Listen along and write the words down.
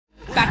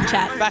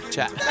Backchat.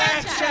 Backchat.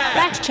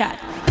 Backchat.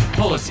 Backchat.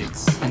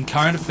 Politics and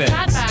current affairs.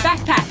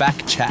 Backchat.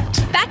 Backchat.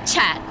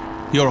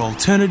 Backchat. Your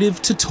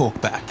alternative to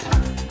Talkback.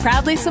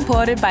 Proudly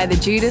supported by the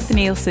Judith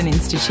Neilson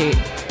Institute.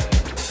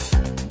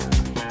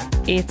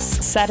 It's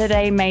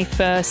Saturday, May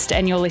 1st,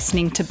 and you're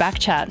listening to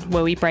Backchat,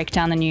 where we break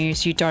down the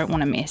news you don't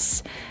want to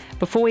miss.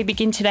 Before we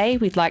begin today,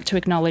 we'd like to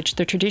acknowledge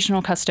the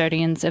traditional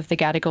custodians of the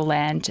Gadigal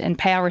land and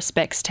pay our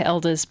respects to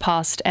elders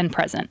past and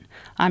present.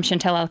 I'm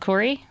Chantelle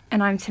Al-Khouri.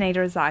 And I'm Tanita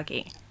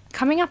Razaghi.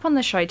 Coming up on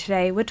the show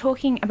today, we're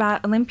talking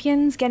about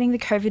Olympians getting the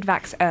COVID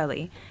vax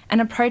early and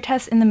a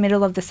protest in the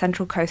middle of the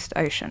Central Coast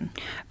Ocean.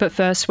 But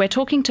first, we're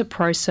talking to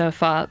pro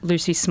surfer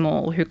Lucy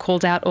Small, who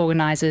called out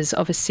organisers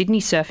of a Sydney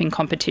surfing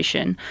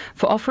competition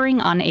for offering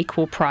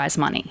unequal prize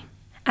money.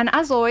 And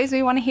as always,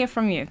 we want to hear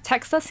from you.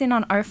 Text us in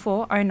on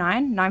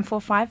 0409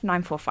 945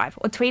 945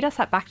 or tweet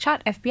us at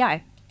Backchat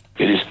FBI.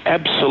 It is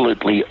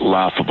absolutely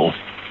laughable.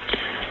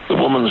 The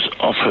woman's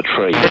off her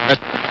tree.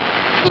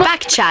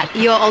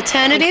 Backchat, your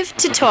alternative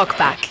to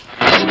Talkback.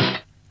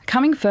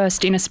 Coming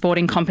first in a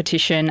sporting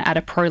competition at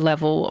a pro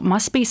level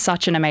must be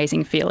such an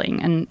amazing feeling.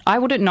 And I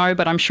wouldn't know,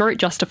 but I'm sure it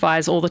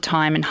justifies all the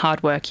time and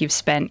hard work you've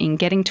spent in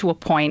getting to a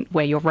point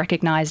where you're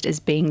recognised as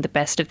being the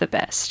best of the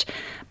best.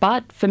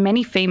 But for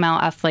many female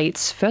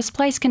athletes, first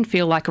place can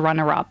feel like a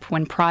runner-up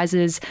when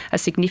prizes are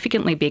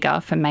significantly bigger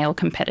for male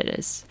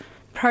competitors.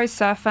 Pro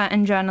surfer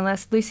and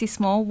journalist Lucy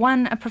Small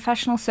won a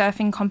professional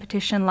surfing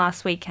competition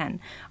last weekend,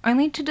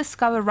 only to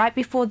discover right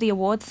before the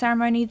awards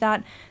ceremony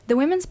that the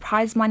women's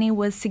prize money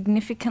was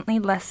significantly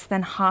less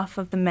than half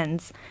of the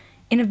men's.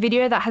 In a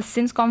video that has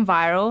since gone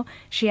viral,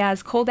 she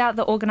has called out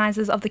the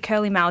organisers of the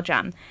Curly Male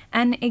Jam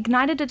and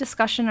ignited a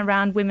discussion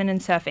around women in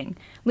surfing.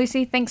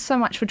 Lucy, thanks so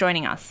much for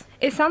joining us.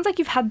 It sounds like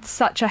you've had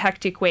such a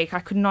hectic week,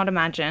 I could not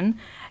imagine.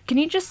 Can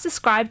you just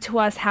describe to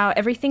us how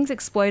everything's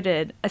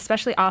exploded,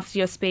 especially after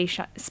your speech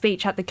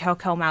at the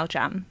Curly Male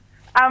Jam?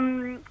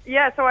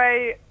 So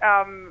I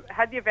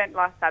had the event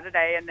last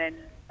Saturday, and then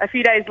a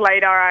few days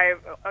later, I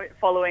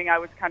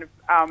was kind of,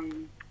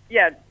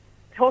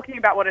 talking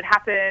about what had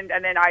happened,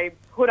 and then I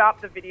put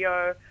up the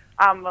video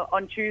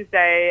on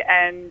Tuesday,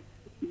 and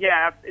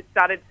it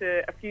started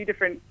to, a few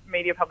different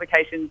media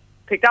publications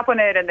picked up on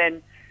it, and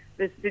then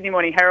the Sydney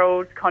Morning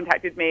Herald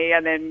contacted me,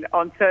 and then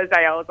on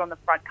Thursday I was on the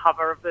front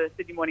cover of the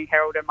Sydney Morning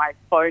Herald, and my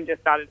phone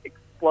just started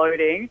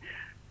exploding.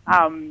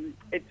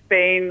 It's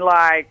been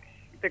like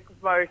the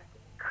most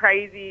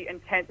crazy,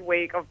 intense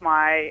week of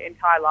my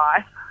entire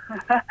life.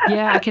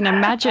 Yeah, I can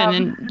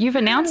imagine. And you've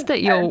announced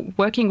that you're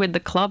working with the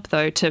club,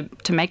 though, to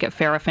make it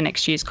fairer for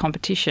next year's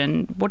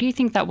competition. What do you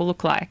think that will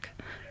look like?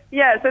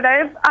 Yeah, so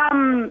they've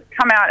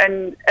come out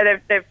and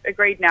they've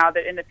agreed now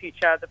that in the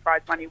future the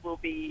prize money will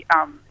be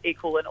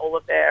equal in all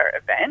of their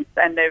events,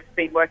 and they've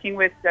been working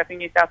with Surfing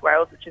New South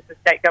Wales, which is the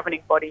state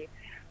governing body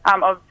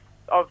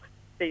of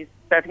these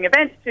surfing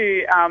events,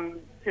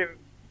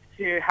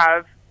 to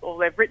have, or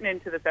they've written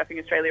into the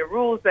Surfing Australia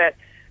rules that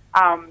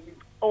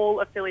all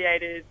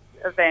affiliated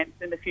events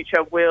in the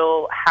future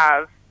will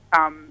have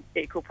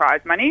equal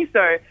prize money.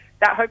 So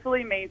that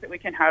hopefully means that we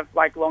can have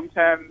like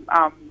long-term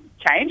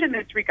change in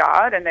this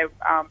regard, and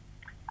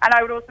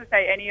I would also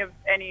say any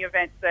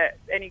events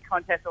any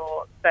contests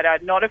or that are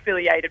not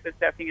affiliated with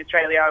Surfing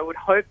Australia, I would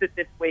hope that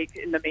this week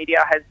in the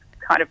media has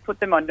kind of put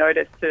them on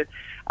notice to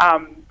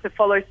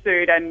follow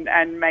suit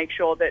and make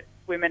sure that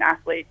women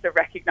athletes are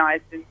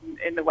recognised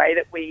in the way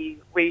that we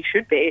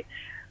should be.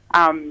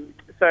 I'm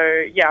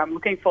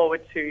looking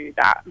forward to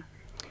that.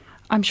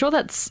 I'm sure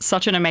that's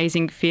such an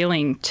amazing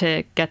feeling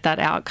to get that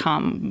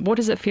outcome. What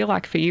does it feel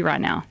like for you right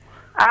now?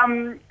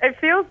 It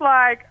feels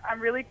like I'm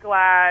really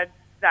glad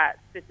that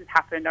this has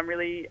happened. I'm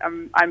really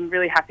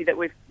happy that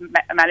we've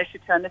managed to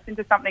turn this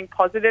into something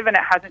positive, and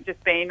it hasn't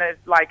just been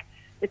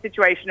a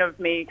situation of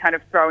me kind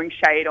of throwing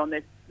shade on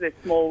this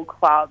small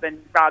club, and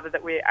rather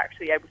that we're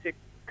actually able to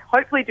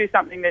hopefully do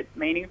something that's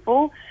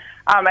meaningful.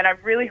 And I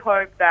really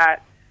hope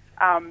that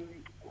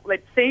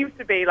it seems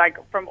to be like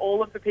from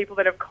all of the people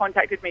that have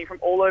contacted me from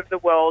all over the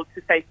world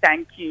to say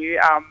thank you.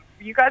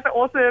 You guys are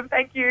awesome.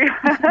 Thank you.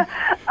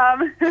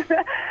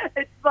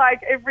 It's like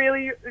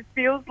it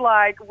feels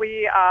like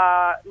we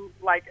are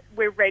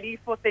we're ready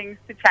for things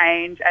to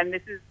change, and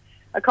this is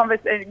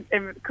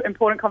an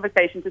important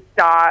conversation to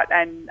start.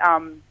 And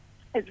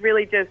it's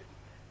really just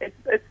it's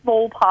a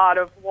small part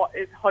of what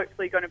is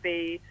hopefully going to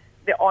be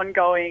the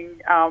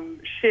ongoing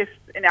shifts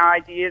in our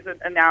ideas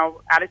and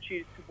our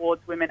attitudes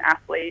towards women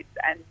athletes,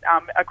 and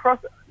across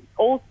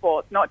all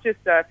sports, not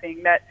just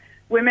surfing, that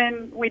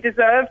women, we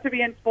deserve to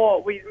be in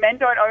sport. Men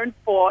don't own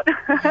sport.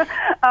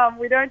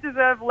 We don't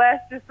deserve less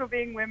just for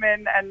being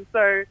women. And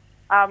so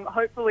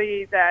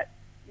hopefully that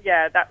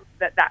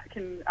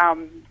can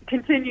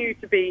continue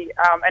to be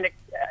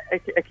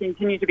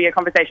continue to be a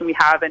conversation we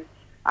have, and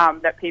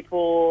that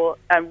people,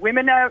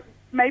 women are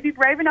maybe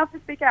brave enough to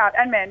speak out,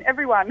 and men,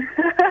 everyone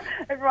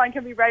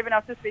can be brave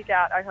enough to speak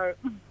out, I hope.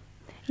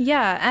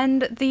 Yeah,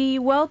 and the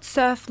World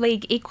Surf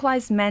League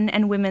equalised men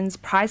and women's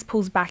prize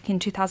pools back in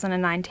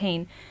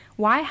 2019.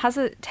 Why has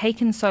it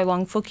taken so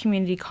long for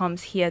community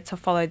comps here to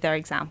follow their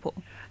example?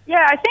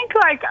 Yeah, I think,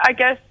 I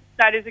guess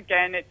that is,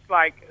 again, it's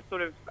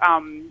sort of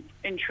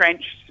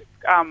entrenched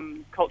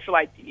cultural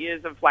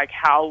ideas of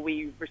how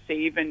we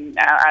receive and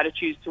our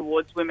attitudes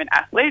towards women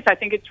athletes. I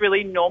think it's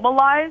really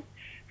normalised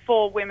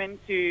for women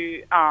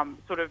to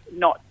sort of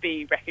not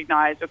be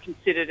recognised or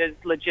considered as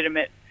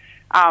legitimate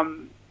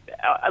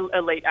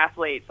elite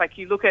athletes.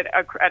 You look at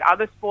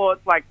other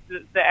sports like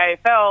the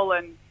AFL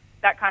and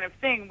that kind of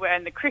thing,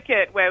 and the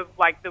cricket, where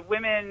the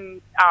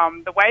women,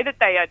 the way that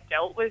they are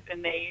dealt with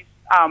in these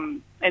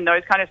in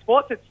those kind of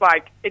sports,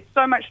 it's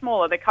so much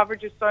smaller. The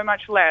coverage is so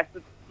much less.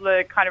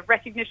 The kind of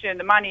recognition,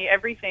 the money,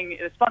 everything,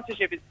 the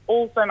sponsorship is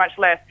all so much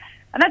less,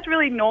 and that's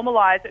really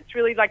normalised. It's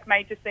really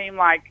made to seem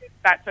like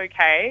that's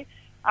okay,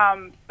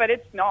 but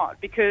it's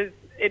not, because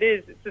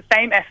it's the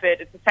same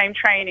effort, it's the same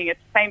training, it's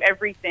the same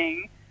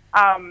everything,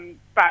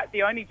 but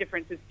the only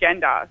difference is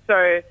gender.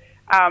 So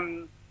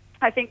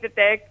I think that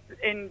they're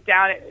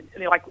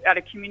at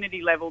a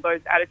community level,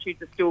 those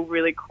attitudes are still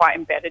really quite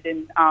embedded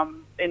in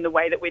the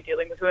way that we're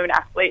dealing with women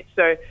athletes.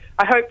 So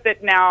I hope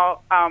that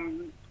now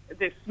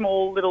this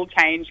small little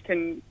change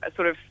can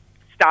sort of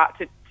start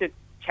to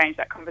change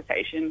that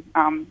conversation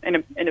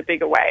in a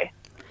bigger way.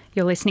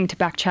 You're listening to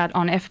Backchat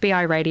on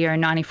FBI Radio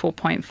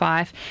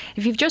 94.5.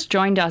 If you've just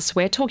joined us,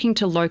 we're talking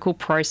to local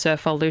pro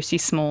surfer Lucy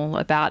Small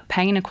about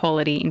pay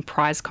inequality in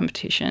prize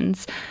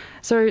competitions.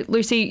 So,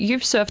 Lucy,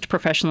 you've surfed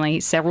professionally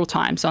several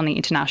times on the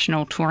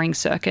international touring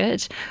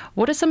circuit.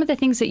 What are some of the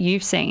things that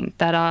you've seen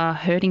that are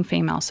hurting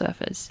female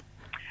surfers?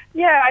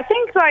 Yeah, I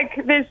think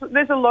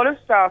there's a lot of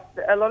stuff,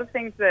 a lot of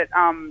things that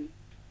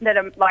that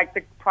are,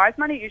 the prize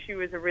money issue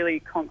is a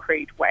really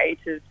concrete way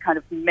to kind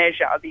of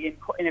measure the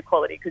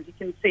inequality, because you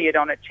can see it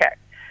on a check.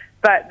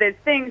 But there's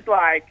things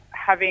like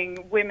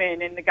having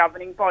women in the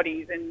governing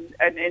bodies and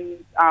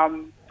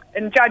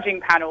in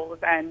judging panels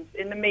and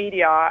in the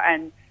media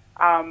and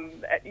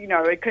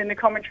in the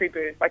commentary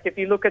booth. If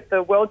you look at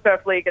the World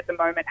Surf League at the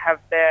moment, have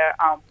their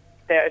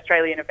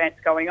Australian events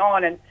going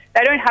on, and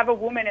they don't have a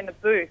woman in the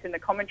booth in the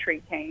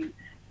commentary team.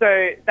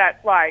 So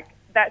that's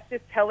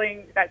just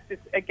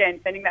again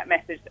sending that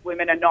message that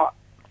women are not,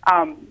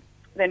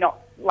 they're not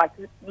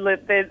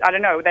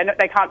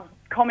they can't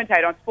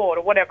commentate on sport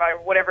or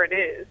whatever it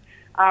is.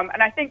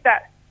 And I think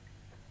that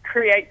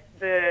creates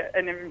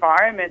an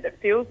environment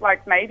that feels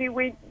like maybe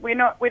we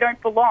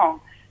don't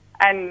belong.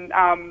 And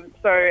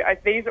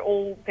these are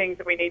all things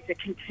that we need to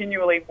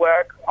continually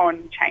work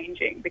on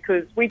changing,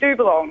 because we do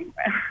belong.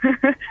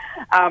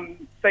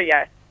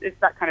 It's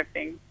that kind of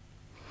thing.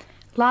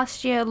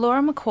 Last year,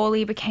 Laura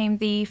McCauley became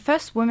the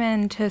first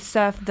woman to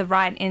surf the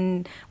right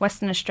in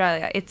Western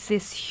Australia. It's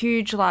this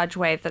huge, large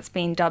wave that's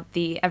been dubbed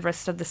the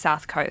Everest of the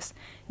South Coast.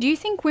 Do you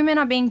think women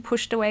are being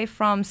pushed away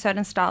from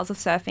certain styles of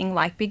surfing,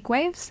 like big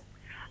waves?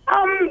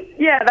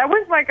 Yeah, that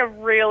was a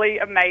really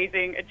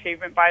amazing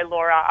achievement by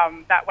Laura.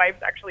 That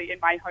wave's actually in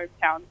my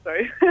hometown, so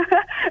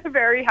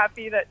very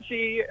happy that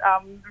she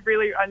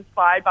really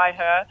inspired by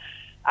her.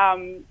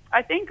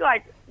 I think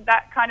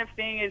that kind of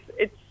thing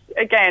it's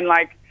again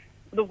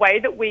the way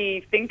that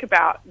we think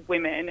about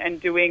women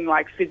and doing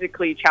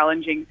physically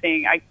challenging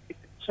things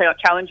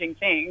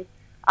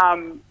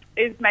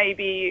is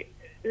maybe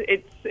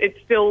it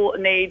still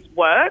needs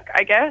work,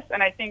 I guess.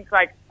 And I think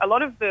a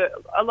lot of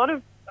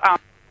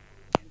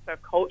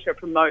culture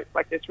promotes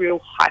this real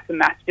hyper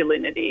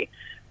masculinity,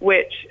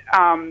 which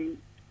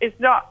is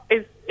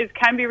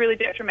can be really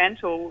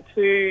detrimental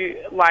to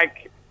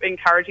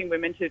encouraging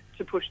women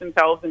to push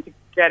themselves and to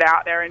get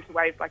out there into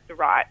waves like the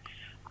right.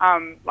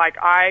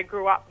 I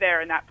grew up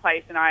there in that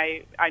place, and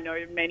I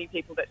know many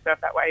people that surf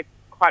that wave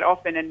quite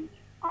often, and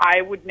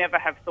I would never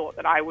have thought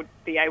that I would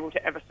be able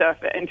to ever surf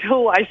it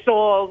until I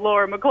saw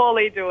Laura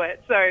McCauley do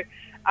it. So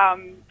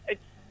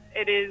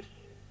it is,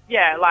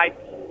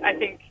 I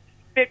think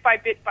bit by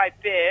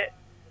bit,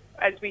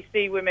 as we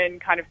see women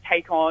kind of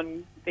take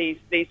on these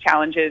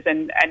challenges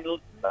and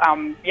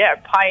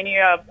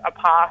pioneer a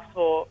path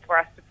for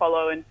us to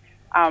follow,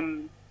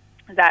 and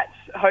that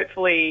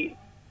hopefully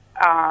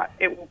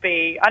it will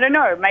be, I don't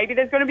know, maybe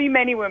there's going to be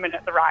many women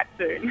at the right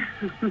soon.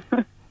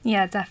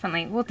 Yeah,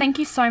 definitely. Well, thank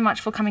you so much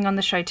for coming on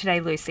the show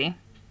today, Lucy.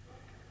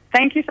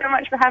 Thank you so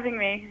much for having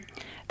me.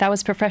 That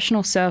was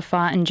professional surfer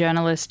and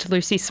journalist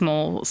Lucy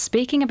Small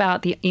speaking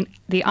about the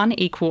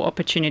unequal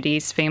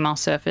opportunities female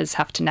surfers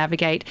have to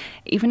navigate,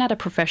 even at a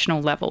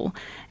professional level.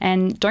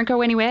 And don't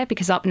go anywhere,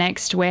 because up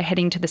next we're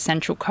heading to the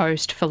Central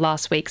Coast for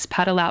last week's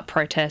paddle out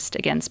protest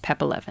against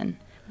PEP 11.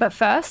 But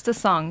first, a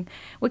song.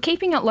 We're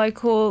keeping it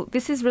local.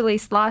 This is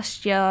released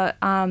last year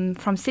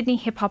from Sydney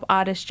hip-hop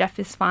artist Jeff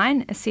Is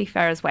Fine, A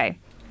Seafarer's Way.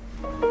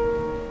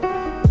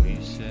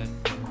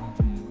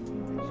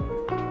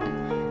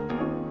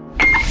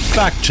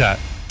 Backchat.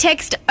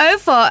 Text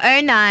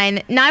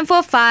 0409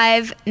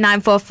 945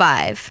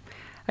 945.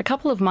 A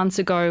couple of months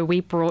ago, we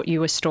brought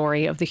you a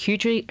story of the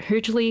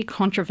hugely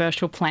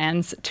controversial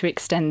plans to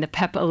extend the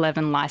PEP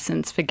 11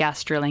 licence for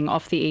gas drilling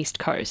off the East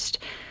Coast.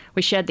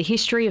 We shared the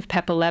history of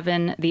PEP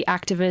 11, the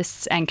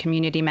activists and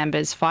community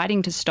members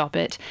fighting to stop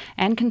it,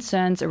 and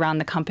concerns around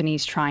the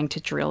companies trying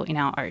to drill in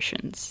our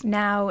oceans.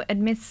 Now,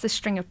 amidst the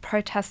string of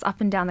protests up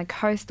and down the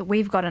coast,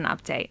 we've got an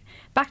update.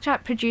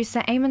 Backchat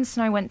producer Eamonn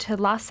Snow went to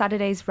last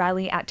Saturday's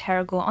rally at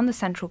Terrigal on the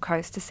Central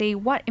Coast to see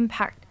what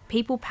impact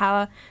people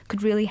power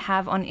could really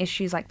have on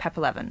issues like PEP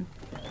 11.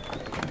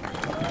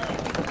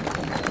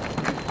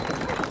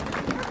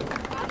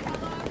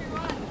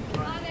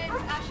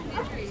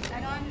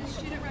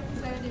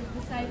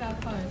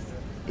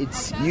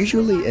 It's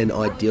usually an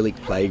idyllic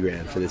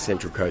playground for the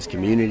Central Coast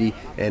community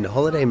and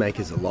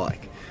holidaymakers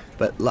alike.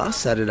 But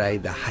last Saturday,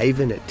 the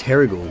haven at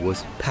Terrigal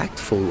was packed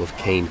full of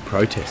keen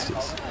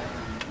protesters.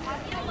 I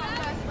feel my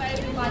first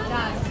wave with my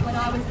dad when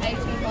I was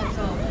 18 months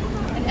old,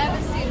 and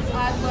ever since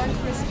I've learned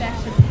to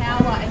respect the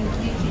power and the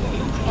beauty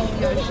of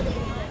the ocean.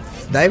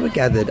 They were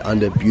gathered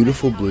under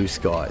beautiful blue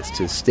skies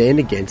to stand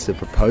against the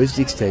proposed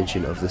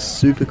extension of the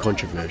super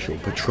controversial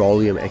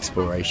Petroleum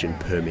Exploration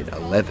Permit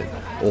 11,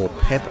 or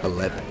PEP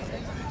 11.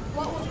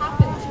 What will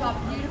happen to our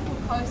beautiful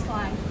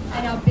coastline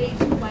and our beach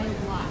and way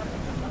of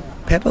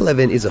life? PEP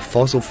 11 is a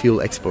fossil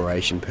fuel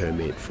exploration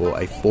permit for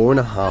a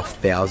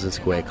 4,500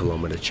 square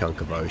kilometre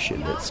chunk of ocean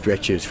that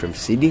stretches from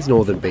Sydney's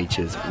northern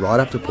beaches right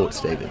up to Port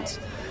Stephens.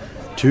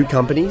 Two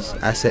companies,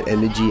 Asset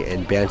Energy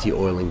and Bounty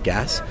Oil and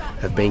Gas,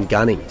 have been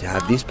gunning to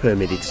have this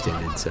permit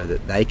extended so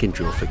that they can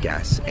drill for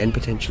gas and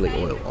potentially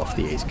oil off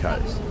the east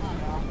coast.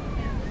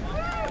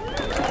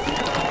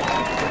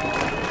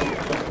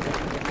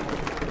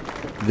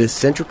 The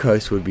Central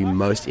Coast would be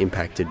most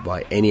impacted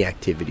by any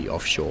activity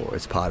offshore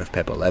as part of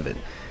PEP 11,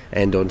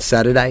 and on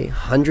Saturday,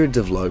 hundreds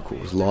of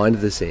locals lined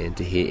the sand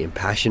to hear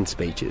impassioned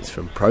speeches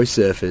from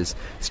pro-surfers,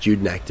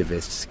 student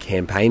activists,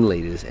 campaign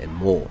leaders and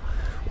more,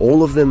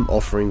 all of them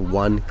offering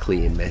one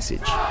clear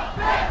message. Stop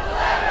PEP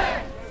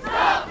 11!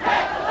 Stop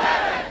PEP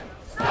 11!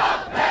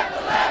 Stop PEP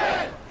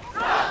 11!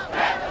 Stop PEP 11! Stop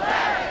PEP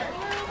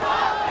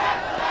 11!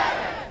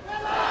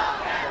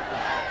 Stop PEP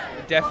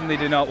 11! Definitely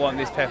do not want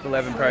this PEP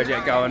 11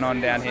 project going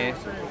on down here.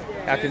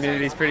 Our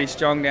community is pretty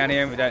strong down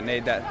here and we don't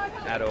need that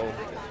at all.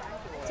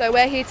 So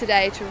we're here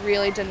today to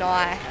really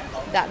deny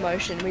that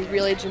motion. We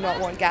really do not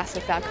want gas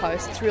off our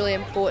coast. It's really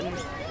important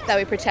that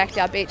we protect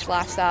our beach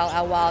lifestyle,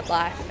 our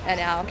wildlife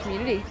and our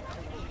community.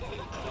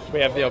 We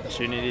have the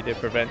opportunity to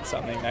prevent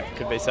something that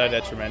could be so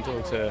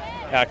detrimental to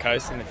our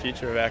coast and the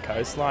future of our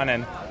coastline,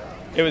 and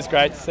it was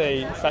great to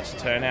see such a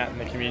turnout in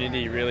the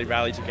community really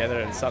rally together,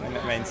 and it's something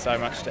that means so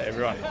much to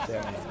everyone down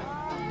here.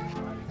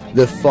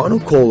 The final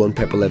call on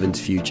PEP 11's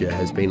future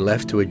has been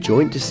left to a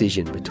joint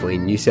decision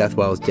between New South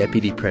Wales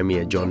Deputy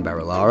Premier John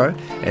Barilaro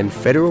and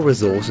Federal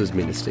Resources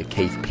Minister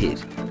Keith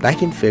Pitt.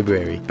 Back in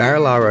February,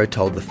 Barilaro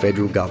told the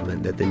federal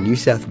government that the New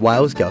South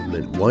Wales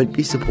government won't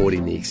be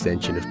supporting the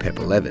extension of PEP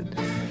 11.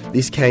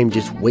 This came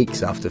just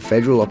weeks after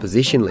federal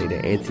opposition leader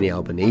Anthony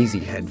Albanese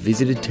had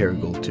visited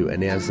Terrigal to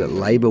announce that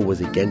Labor was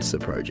against the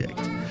project.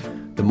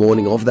 The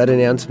morning of that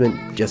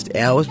announcement, just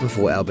hours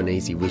before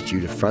Albanese was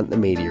due to front the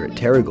media at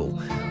Terrigal,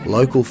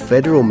 local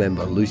federal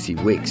member Lucy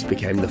Wicks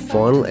became the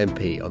final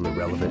MP on the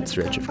relevant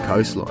stretch of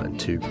coastline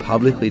to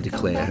publicly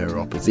declare her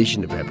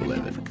opposition to PEP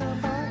 11.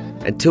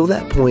 Until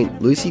that point,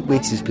 Lucy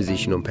Wicks'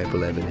 position on PEP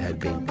 11 had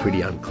been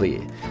pretty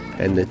unclear,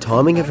 and the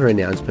timing of her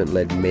announcement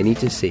led many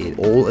to see it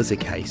all as a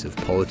case of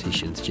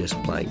politicians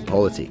just playing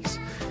politics.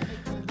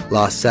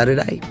 Last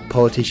Saturday,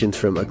 politicians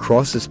from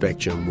across the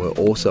spectrum were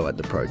also at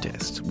the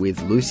protests,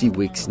 with Lucy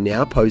Wicks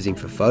now posing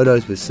for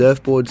photos with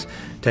surfboards,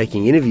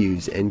 taking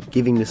interviews and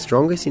giving the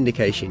strongest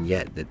indication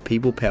yet that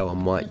people power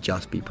might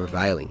just be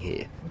prevailing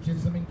here. Which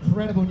is some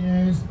incredible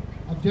news.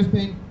 I've just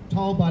been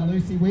told by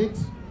Lucy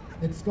Wicks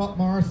that Scott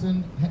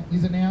Morrison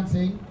is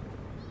announcing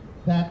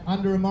that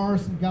under a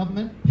Morrison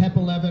government, PEP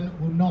 11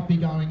 will not be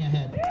going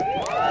ahead.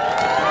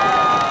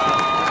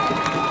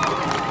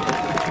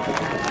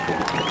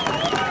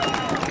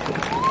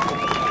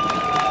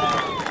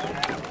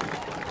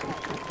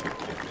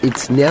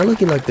 It's now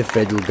looking like the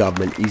federal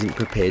government isn't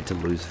prepared to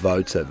lose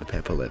votes over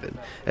PEP 11,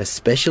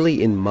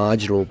 especially in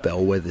marginal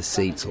bellwether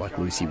seats like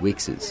Lucy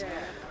Wicks's.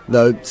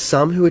 Though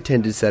some who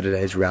attended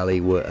Saturday's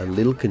rally were a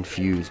little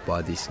confused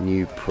by this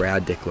new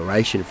proud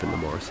declaration from the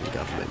Morrison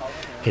government,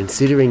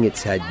 considering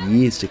it's had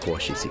years to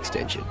quash this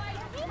extension.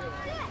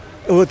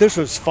 Well, this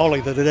was folly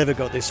that it ever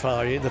got this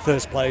far in the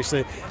first place.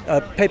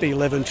 PEP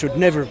 11 should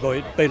never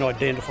have been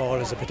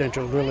identified as a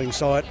potential drilling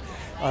site.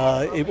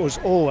 It was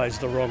always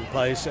the wrong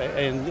place,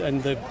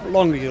 and the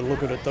longer you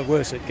look at it, the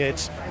worse it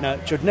gets. No,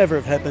 it should never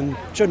have happened,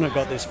 shouldn't have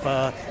got this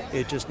far.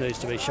 It just needs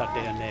to be shut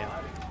down now.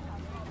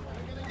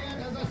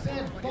 As I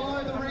said,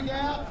 follow the rig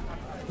out.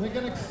 We're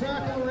going to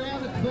circle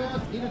around it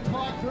first in a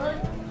tight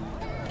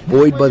group.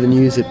 Buoyed by the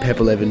news that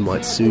PEP 11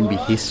 might soon be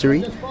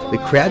history,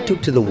 the crowd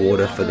took to the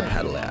water for the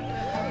paddle out.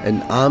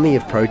 An army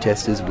of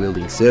protesters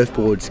wielding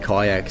surfboards,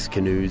 kayaks,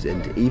 canoes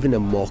and even a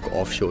mock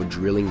offshore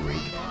drilling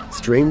rig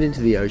streamed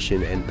into the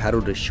ocean and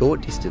paddled a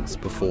short distance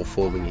before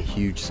forming a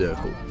huge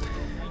circle.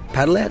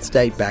 Paddle-outs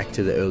date back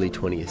to the early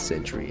 20th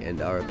century and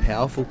are a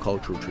powerful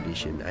cultural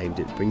tradition aimed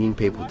at bringing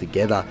people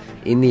together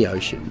in the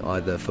ocean,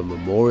 either for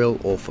memorial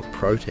or for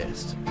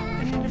protest.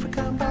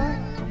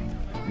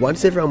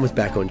 Once everyone was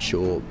back on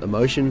shore,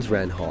 emotions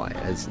ran high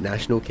as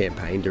National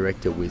Campaign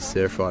Director with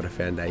Surfrider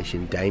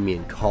Foundation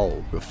Damien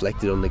Cole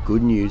reflected on the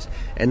good news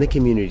and the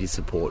community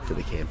support for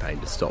the campaign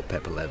to stop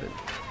PEP 11.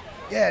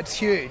 Yeah, it's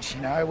huge.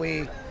 You know,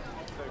 we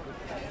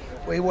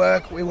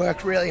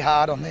worked really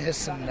hard on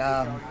this,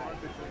 and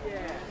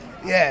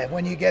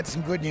when you get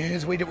some good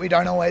news, we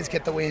don't always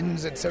get the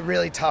wins. It's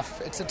a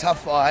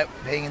tough fight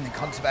being in the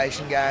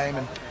conservation game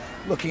and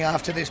looking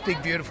after this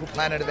big, beautiful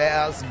planet of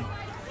ours. And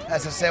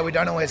as I said, we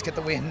don't always get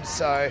the wins.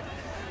 So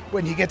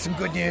when you get some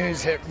good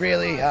news, it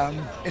really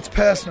it's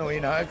personal,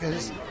 you know,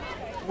 because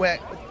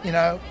I've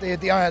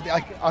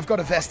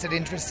got a vested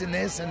interest in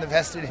this, and the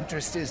vested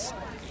interest is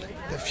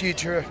the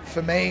future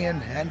for me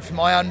and for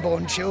my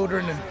unborn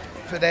children and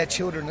for their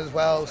children as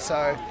well.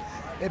 So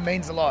it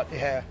means a lot,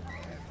 yeah.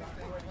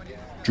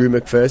 Drew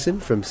McPherson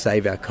from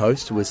Save Our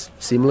Coast was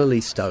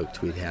similarly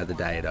stoked with how the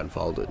day had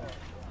unfolded.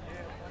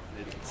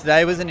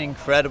 Today was an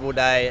incredible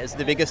day. It's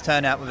the biggest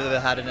turnout we've ever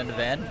had at an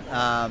event.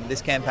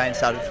 This campaign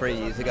started 3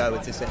 years ago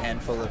with just a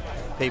handful of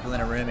people in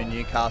a room in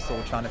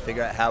Newcastle trying to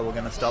figure out how we're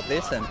going to stop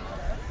this. And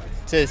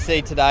to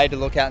see today, to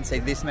look out and see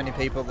this many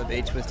people at the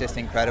beach was just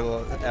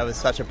incredible. That was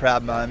such a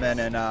proud moment,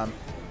 and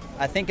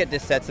I think it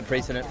just sets a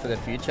precedent for the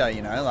future,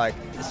 you know. Like,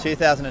 it's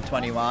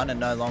 2021 and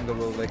no longer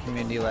will the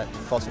community let the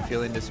fossil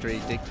fuel industry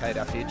dictate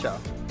our future.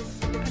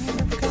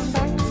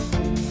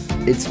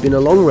 It's been a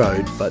long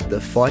road, but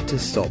the fight to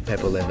stop PEP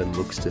 11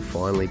 looks to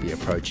finally be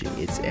approaching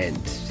its end,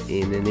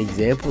 in an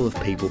example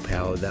of people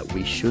power that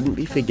we shouldn't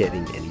be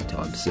forgetting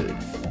anytime soon.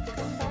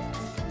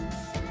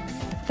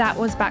 That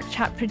was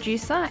Backchat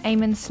producer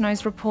Eamonn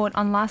Snow's report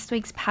on last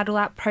week's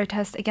paddle-out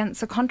protest against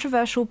the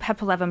controversial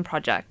PEP 11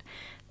 project.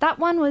 That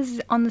one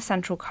was on the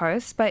Central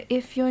Coast, but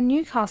if you're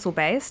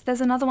Newcastle-based, there's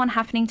another one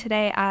happening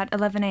today at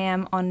 11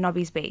 a.m. on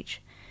Nobby's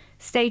Beach.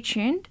 Stay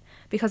tuned,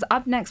 because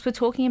up next we're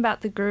talking about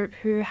the group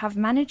who have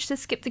managed to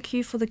skip the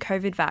queue for the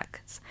COVID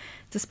vax,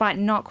 despite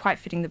not quite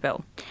fitting the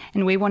bill.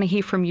 And we want to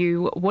hear from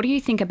you. What do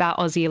you think about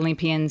Aussie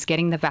Olympians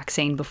getting the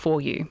vaccine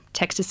before you?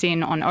 Text us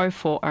in on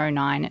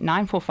 0409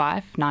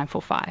 945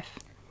 945.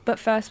 But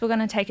first, we're going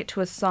to take it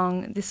to a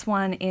song. This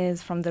one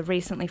is from the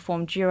recently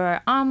formed duo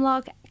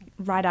Armlock,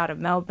 right out of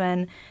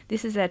Melbourne.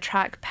 This is their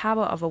track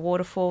Power of a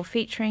Waterfall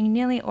featuring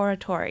Nearly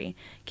Oratory.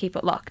 Keep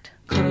it locked.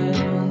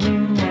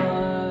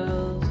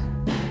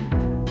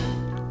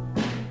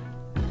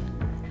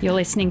 You're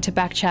listening to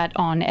Backchat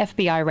on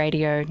FBI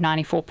Radio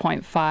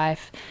 94.5.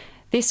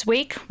 This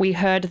week, we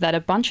heard that a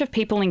bunch of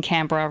people in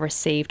Canberra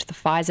received the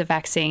Pfizer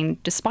vaccine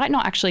despite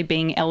not actually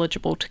being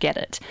eligible to get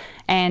it.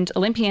 And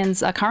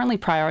Olympians are currently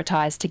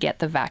prioritised to get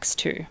the vax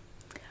too.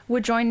 We're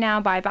joined now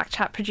by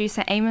Backchat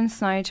producer Eamonn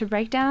Snow to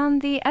break down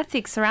the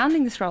ethics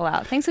surrounding this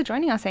rollout. Thanks for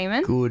joining us,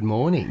 Eamonn. Good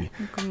morning.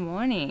 Good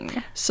morning.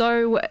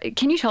 So,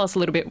 can you tell us a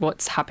little bit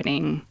what's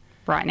happening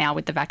right now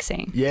with the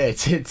vaccine? Yeah,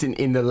 it's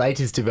in the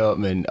latest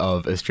development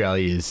of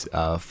Australia's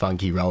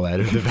funky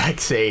rollout of the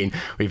vaccine.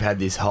 We've had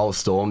this whole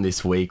storm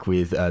this week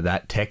with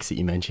that text that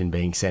you mentioned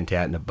being sent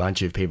out and a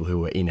bunch of people who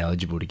were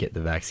ineligible to get the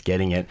vax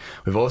getting it.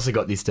 We've also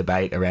got this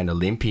debate around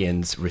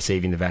Olympians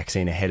receiving the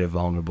vaccine ahead of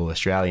vulnerable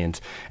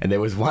Australians. And there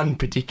was one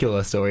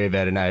particular story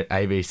about an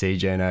ABC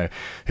journo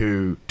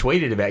who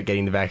tweeted about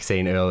getting the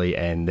vaccine early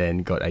and then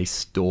got a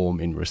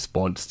storm in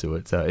response to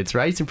it. So it's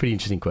raised some pretty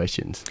interesting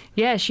questions.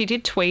 Yeah, she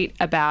did tweet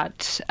about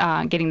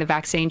getting the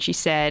vaccine. She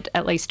said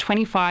at least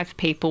 25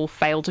 people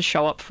failed to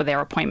show up for their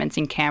appointments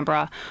in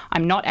Canberra.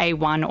 I'm not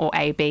A1 or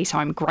AB, so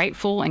I'm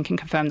grateful and can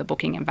confirm the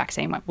booking and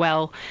vaccine went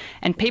well.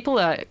 And people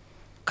are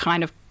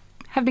kind of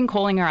have been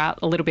calling her out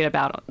a little bit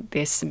about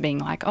this and being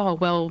like, oh,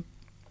 well,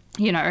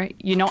 you know,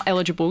 you're not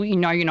eligible. You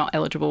know you're not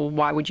eligible.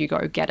 Why would you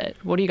go get it?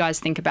 What do you guys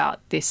think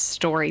about this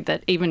story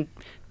that even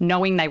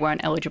knowing they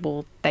weren't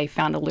eligible, they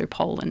found a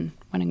loophole and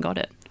went and got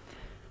it?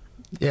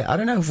 Yeah, I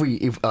don't know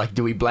if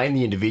do we blame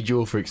the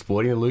individual for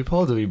exploiting the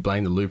loophole? Do we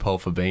blame the loophole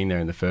for being there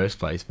in the first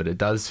place? But it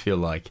does feel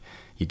like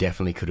you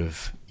definitely could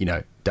have, you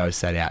know,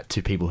 dosed that out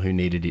to people who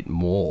needed it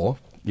more,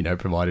 you know,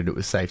 provided it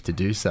was safe to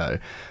do so.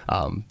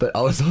 But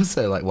I was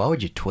also like, why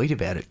would you tweet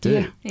about it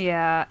too?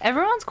 Yeah,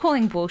 everyone's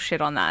calling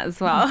bullshit on that as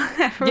well.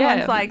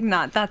 Everyone's like,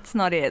 nah, that's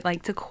not it.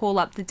 Like, to call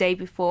up the day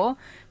before,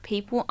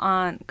 people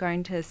aren't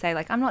going to say,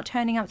 like, I'm not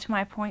turning up to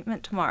my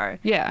appointment tomorrow.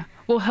 Yeah.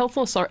 Well, health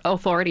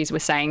authorities were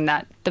saying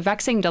that the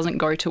vaccine doesn't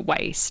go to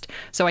waste.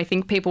 So I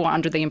think people were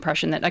under the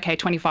impression that, okay,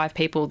 25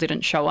 people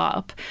didn't show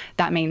up.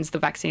 That means the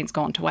vaccine's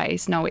gone to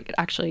waste. No, it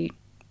actually,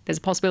 there's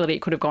a possibility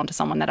it could have gone to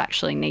someone that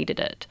actually needed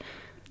it.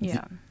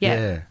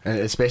 Yeah, and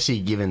especially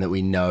given that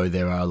we know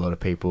there are a lot of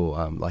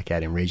people like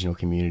out in regional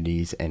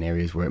communities and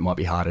areas where it might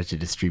be harder to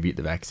distribute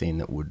the vaccine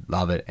that would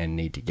love it and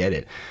need to get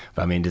it.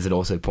 But I mean, does it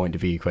also point to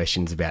few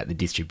questions about the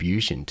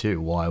distribution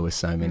too? Why were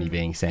so many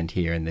being sent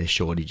here and there's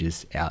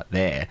shortages out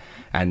there?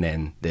 And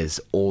then there's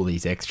all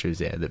these extras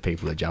there that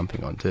people are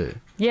jumping on too.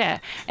 Yeah,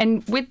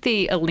 and with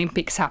the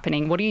Olympics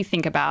happening, what do you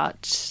think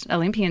about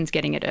Olympians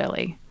getting it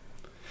early?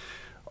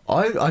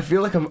 I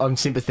feel like I'm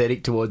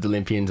sympathetic towards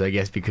Olympians, I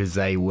guess, because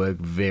they work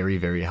very,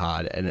 very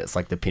hard and it's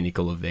like the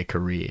pinnacle of their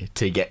career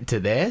to get to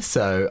there.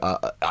 So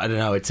I don't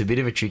know, it's a bit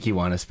of a tricky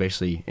one,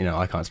 especially,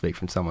 I can't speak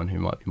from someone who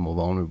might be more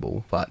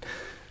vulnerable, but...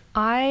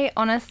 I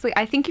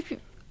think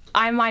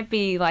I might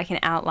be like an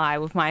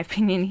outlier with my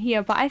opinion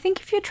here, but I think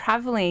if you're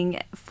travelling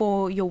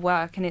for your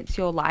work and it's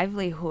your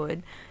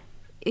livelihood,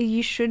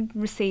 you should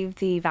receive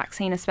the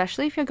vaccine,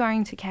 especially if you're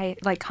going to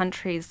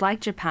countries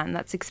like Japan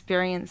that's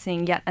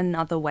experiencing yet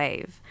another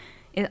wave.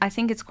 I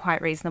think it's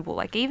quite reasonable.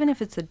 Like, even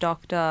if it's a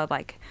doctor,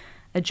 like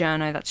a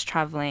journo that's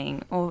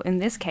travelling, or in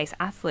this case,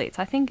 athletes,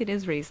 I think it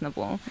is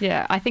reasonable.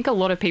 Yeah, I think a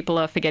lot of people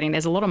are forgetting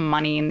there's a lot of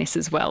money in this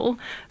as well.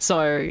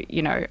 So,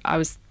 I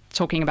was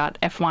talking about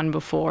F1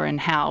 before and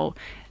how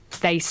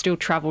they still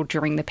travel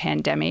during the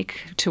pandemic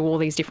to all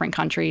these different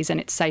countries, and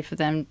it's safe for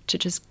them to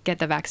just get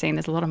the vaccine.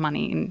 There's a lot of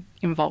money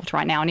involved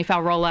right now. And if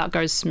our rollout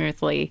goes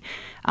smoothly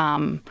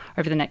over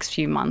the next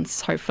few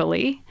months,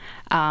 hopefully,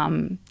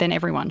 then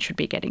everyone should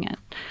be getting it.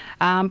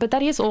 But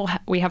that is all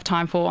we have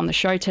time for on the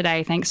show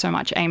today. Thanks so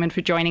much, Eamonn, for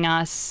joining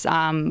us.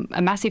 A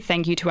massive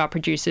thank you to our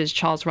producers,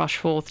 Charles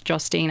Rushforth,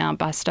 Jostina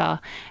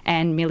Basta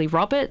and Millie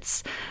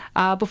Roberts.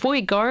 Before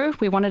we go,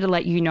 we wanted to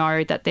let you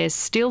know that there's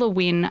still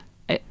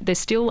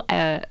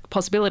a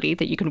possibility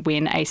that you can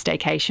win a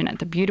staycation at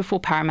the beautiful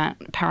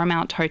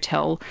Paramount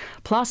Hotel,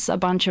 plus a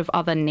bunch of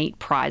other neat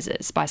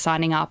prizes by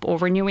signing up or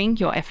renewing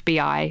your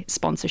FBI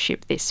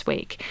sponsorship this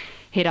week.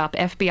 Hit up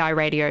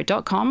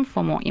fbiradio.com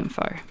for more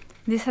info.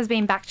 This has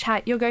been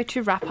Backchat, your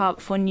go-to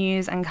wrap-up for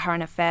news and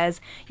current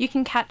affairs. You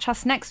can catch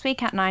us next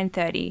week at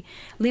 9:30.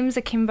 Limbs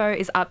Akimbo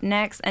is up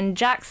next and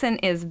Jackson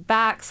is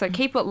back, so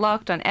keep it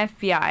locked on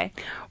FBI.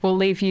 We'll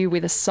leave you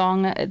with a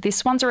song.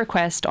 This one's a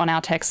request on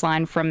our text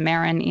line from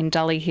Merrin in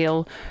Dully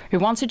Hill, who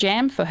wants a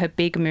jam for her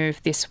big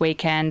move this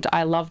weekend.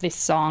 I love this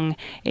song.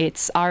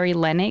 It's Ari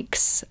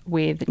Lennox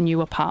with New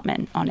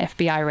Apartment on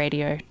FBI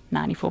Radio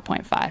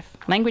 94.5.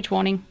 Language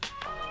warning.